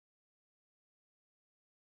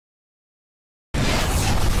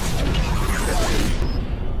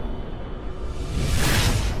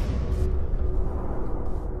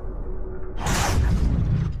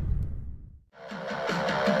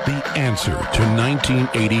answer to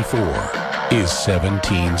 1984 is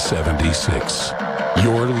 1776.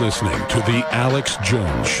 You're listening to The Alex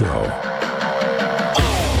Jones Show.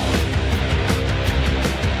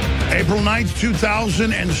 April 9th,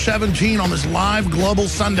 2017 on this live global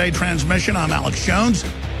Sunday transmission. I'm Alex Jones.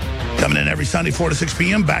 Coming in every Sunday, 4 to 6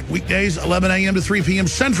 p.m. Back weekdays, 11 a.m. to 3 p.m.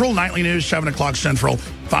 Central. Nightly news, 7 o'clock Central.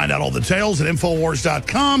 Find out all the details at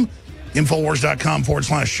Infowars.com.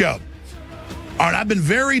 Infowars.com/show. All right, I've been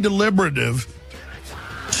very deliberative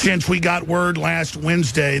since we got word last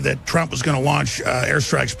Wednesday that Trump was going to launch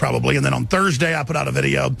airstrikes probably. And then on Thursday, I put out a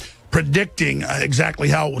video predicting exactly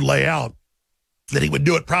how it would lay out. That he would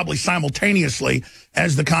do it probably simultaneously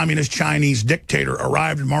as the communist Chinese dictator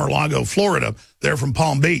arrived in Mar-a-Lago, Florida. They're from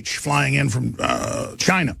Palm Beach, flying in from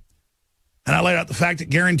China. And I laid out the fact that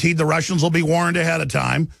guaranteed the Russians will be warned ahead of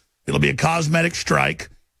time. It'll be a cosmetic strike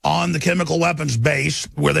on the chemical weapons base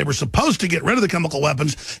where they were supposed to get rid of the chemical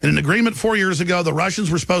weapons. In an agreement 4 years ago, the Russians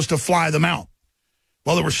were supposed to fly them out.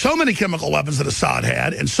 Well, there were so many chemical weapons that Assad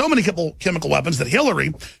had and so many chemical weapons that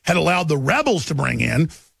Hillary had allowed the rebels to bring in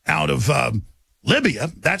out of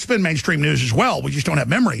Libya. That's been mainstream news as well. We just don't have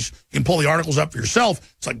memories. You can pull the articles up for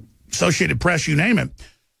yourself. It's like Associated Press, you name it.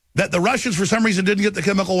 That the Russians, for some reason, didn't get the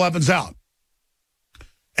chemical weapons out.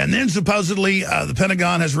 And then supposedly the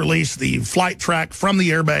Pentagon has released the flight track from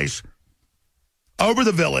the airbase over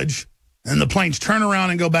the village, and the planes turn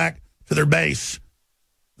around and go back to their base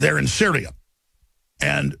there in Syria.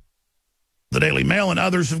 And the Daily Mail and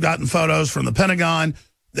others have gotten photos from the Pentagon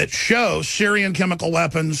that show Syrian chemical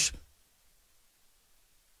weapons,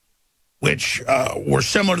 which were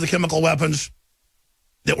similar to the chemical weapons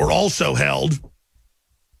that were also held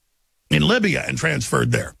in Libya and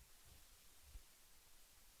transferred there.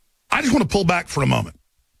 I just want to pull back for a moment.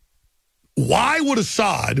 Why would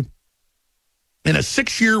Assad, in a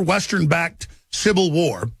 6-year Western-backed civil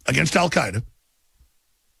war against al-Qaeda,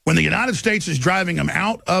 when the United States is driving them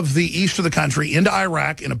out of the east of the country into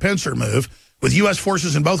Iraq in a pincer move, with U.S.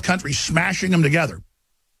 forces in both countries smashing them together,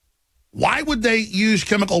 why would they use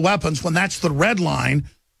chemical weapons when that's the red line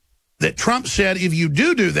that Trump said, if you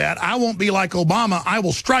do that, I won't be like Obama, I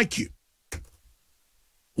will strike you?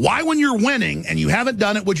 Why, when you're winning and you haven't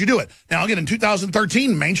done it, would you do it? Now, again, in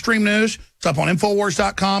 2013, mainstream news, it's up on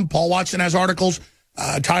Infowars.com. Paul Watson has articles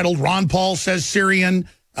titled, Ron Paul Says Syrian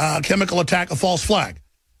Chemical Attack a False Flag.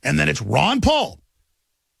 And then it's Ron Paul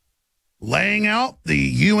laying out the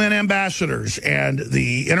UN ambassadors and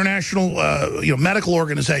the international medical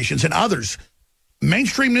organizations and others.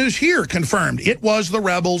 Mainstream news here confirmed it was the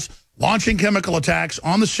rebels launching chemical attacks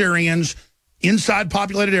on the Syrians inside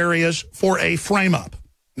populated areas for a frame-up.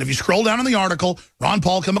 And if you scroll down in the article, Ron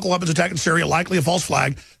Paul, chemical weapons attack in Syria, likely a false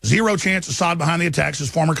flag, zero chance Assad behind the attacks as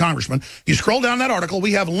former congressman. You scroll down that article,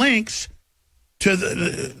 we have links to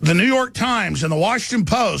the New York Times and the Washington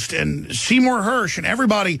Post and Seymour Hersh and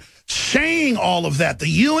everybody saying all of that, the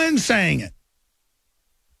UN saying it.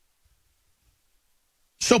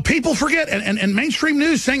 So people forget, and mainstream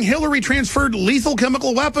news saying Hillary transferred lethal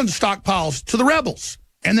chemical weapons stockpiles to the rebels.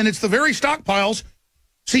 And then it's the very stockpiles.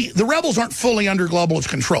 See, the rebels aren't fully under globalist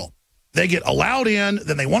control. They get allowed in,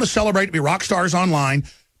 then they want to celebrate to be rock stars online.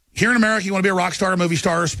 Here in America, you want to be a rock star, a movie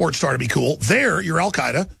star, a sports star to be cool. There, you're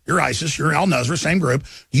Al-Qaeda, you're ISIS, you're Al-Nusra, same group.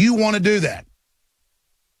 You want to do that.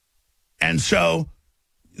 And so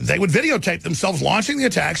they would videotape themselves launching the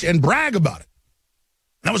attacks and brag about it.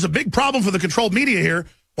 And that was a big problem for the controlled media here,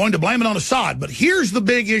 wanting to blame it on Assad. But here's the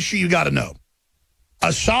big issue you got to know.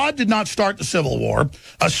 Assad did not start the civil war.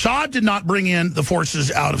 Assad did not bring in the forces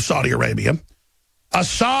out of Saudi Arabia.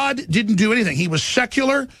 Assad didn't do anything. He was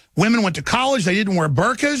secular. Women went to college. They didn't wear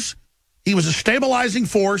burqas. He was a stabilizing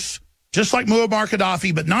force, just like Muammar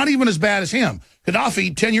Gaddafi, but not even as bad as him.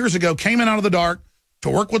 Gaddafi, 10 years ago, came in out of the dark to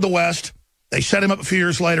work with the West. They set him up a few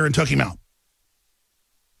years later and took him out.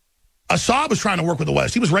 Assad was trying to work with the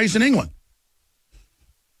West. He was raised in England.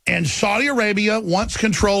 And Saudi Arabia wants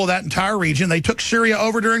control of that entire region. They took Syria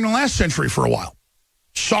over during the last century for a while.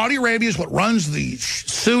 Saudi Arabia is what runs the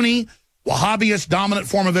Sunni, Wahhabist dominant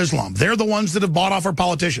form of Islam. They're the ones that have bought off our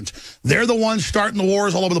politicians. They're the ones starting the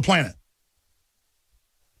wars all over the planet.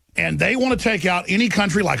 And they want to take out any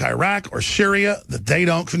country like Iraq or Syria that they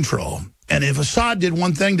don't control. And if Assad did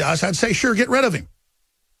one thing to us, I'd say, sure, get rid of him.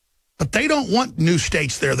 But they don't want new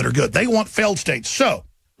states there that are good. They want failed states. So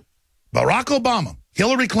Barack Obama,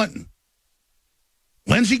 Hillary Clinton,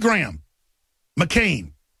 Lindsey Graham,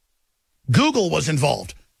 McCain, Google was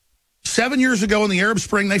involved. 7 years ago in the Arab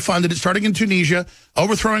Spring, they funded it, starting in Tunisia,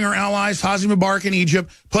 overthrowing our allies, Hosni Mubarak in Egypt,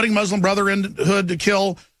 putting Muslim Brotherhood to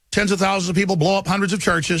kill tens of thousands of people, blow up hundreds of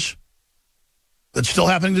churches. That's still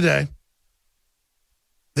happening today.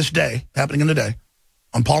 this day, happening in the day,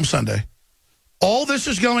 on Palm Sunday. All this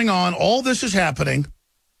is going on. All this is happening.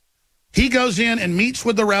 He goes in and meets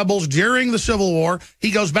with the rebels during the Civil War. He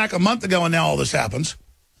goes back a month ago, and now all this happens.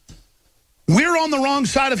 We're on the wrong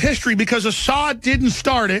side of history because Assad didn't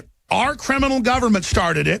start it. Our criminal government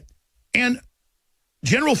started it. And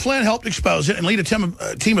General Flynn helped expose it and lead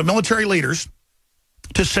a team of military leaders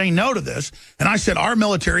to say no to this. And I said, our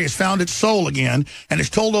military has found its soul again and has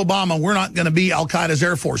told Obama we're not going to be al-Qaeda's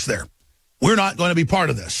Air Force there. We're not going to be part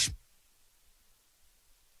of this.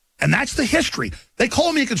 And that's the history. They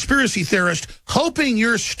call me a conspiracy theorist, hoping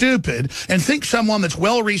you're stupid and think someone that's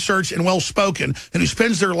well-researched and well-spoken and who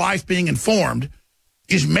spends their life being informed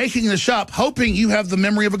is making this up, hoping you have the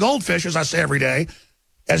memory of a goldfish, as I say every day.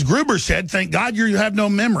 As Gruber said, thank God you have no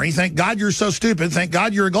memory. Thank God you're so stupid. Thank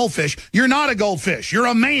God you're a goldfish. You're not a goldfish. You're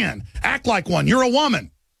a man. Act like one. You're a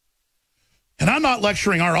woman. And I'm not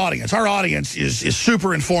lecturing our audience. Our audience is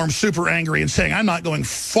super informed, super angry, and saying I'm not going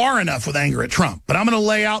far enough with anger at Trump. But I'm going to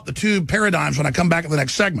lay out the two paradigms when I come back in the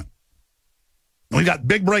next segment. And we've got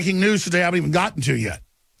big breaking news today I haven't even gotten to yet.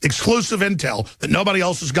 Exclusive intel that nobody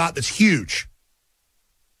else has got that's huge.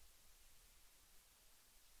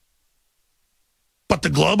 But the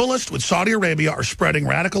globalists with Saudi Arabia are spreading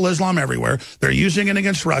radical Islam everywhere. They're using it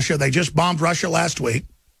against Russia. They just bombed Russia last week.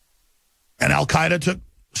 And Al-Qaeda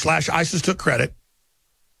 / ISIS took credit.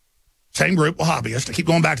 Same group, Wahhabist. I keep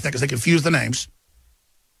going back to that because they confuse the names.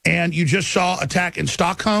 And you just saw attack in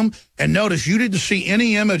Stockholm. And notice you didn't see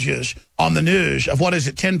any images on the news of,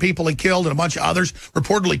 10 people he killed and a bunch of others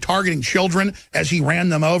reportedly targeting children as he ran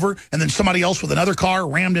them over. And then somebody else with another car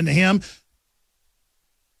rammed into him.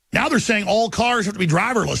 Now they're saying all cars have to be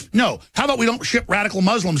driverless. No. How about we don't ship radical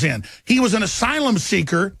Muslims in? He was an asylum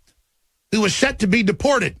seeker who was set to be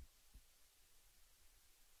deported.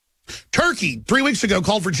 Turkey, 3 weeks ago,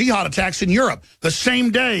 called for jihad attacks in Europe. The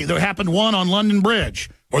same day there happened one on London Bridge,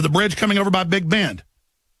 or the bridge coming over by Big Bend.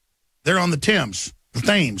 They're on the Thames,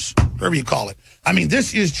 whatever you call it. I mean,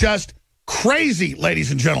 this is just crazy,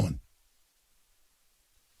 ladies and gentlemen.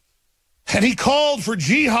 And he called for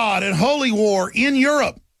jihad and holy war in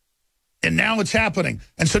Europe. And now it's happening.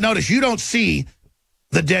 And so notice, you don't see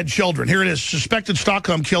the dead children. Here it is. Suspected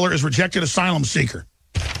Stockholm killer is rejected asylum seeker.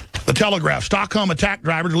 The Telegraph. Stockholm attack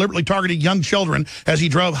driver deliberately targeted young children as he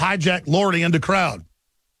drove hijacked lorry into crowd.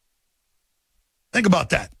 Think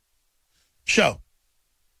about that. So,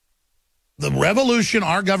 the revolution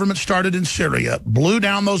our government started in Syria blew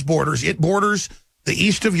down those borders. It borders the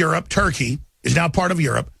east of Europe. Turkey is now part of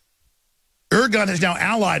Europe. Erdogan is now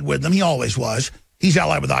allied with them. He always was. He's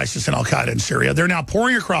allied with ISIS and Al-Qaeda in Syria. They're now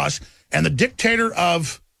pouring across, and the dictator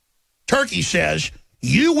of Turkey says,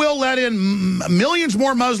 you will let in millions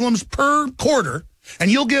more Muslims per quarter,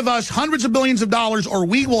 and you'll give us hundreds of billions of dollars, or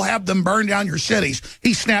we will have them burn down your cities.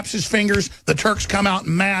 He snaps his fingers. The Turks come out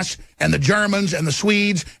en masse, and the Germans and the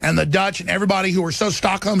Swedes and the Dutch and everybody who are so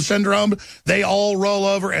Stockholm syndrome, they all roll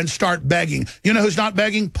over and start begging. You know who's not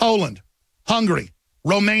begging? Poland, Hungary,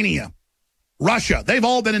 Romania, Russia. They've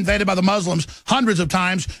all been invaded by the Muslims hundreds of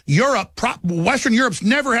times. Europe, Western Europe's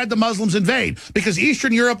never had the Muslims invade because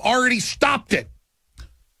Eastern Europe already stopped it.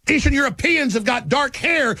 Eastern Europeans have got dark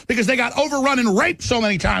hair because they got overrun and raped so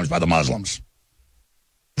many times by the Muslims.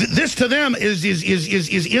 This to them is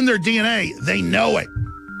in their DNA. They know it.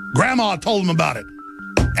 Grandma told them about it.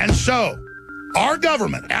 And so, our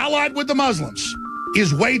government, allied with the Muslims,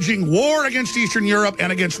 is waging war against Eastern Europe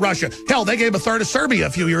and against Russia. Hell, they gave a third of Serbia a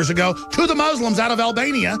few years ago to the Muslims out of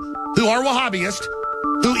Albania, who are Wahhabist,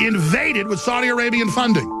 who invaded with Saudi Arabian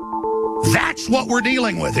funding. That's what we're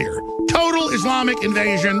dealing with here. Total Islamic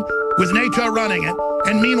invasion with NATO running it.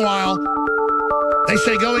 And meanwhile, they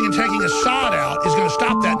say going and taking Assad out is going to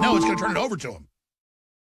stop that. No, it's going to turn it over to him.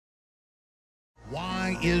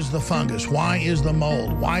 Why is the fungus? Why is the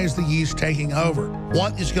mold? Why is the yeast taking over?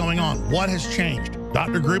 What is going on? What has changed?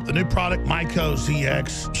 Dr. Group, the new product,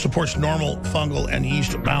 MycoZX, supports normal fungal and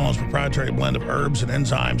yeast balance, proprietary blend of herbs and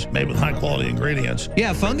enzymes made with high-quality ingredients.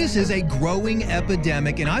 Yeah, fungus is a growing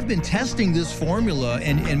epidemic, and I've been testing this formula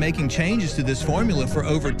and making changes to this formula for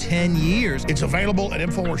over 10 years. It's available at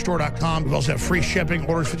InfoWarsStore.com. We also have free shipping,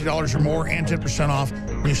 orders $50 or more, and 10% off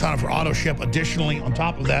when you sign up for auto ship. Additionally, on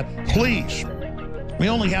top of that, please, we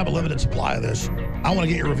only have a limited supply of this. I want to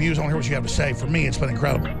get your reviews. I want to hear what you have to say. For me, it's been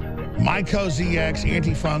incredible. MycoZX,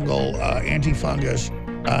 antifungal, antifungus,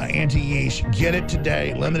 anti-yeast. Get it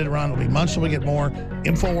today. Limited run. It'll be months till we get more.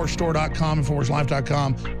 InfoWarsStore.com,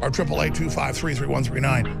 InfoWarsLife.com, or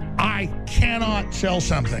 888-253-3139. I cannot sell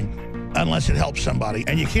something unless it helps somebody.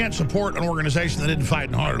 And you can't support an organization that isn't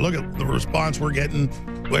fighting hard. Look at the response we're getting.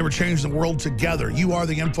 The way we're changing the world together. You are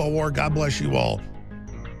the InfoWar. God bless you all.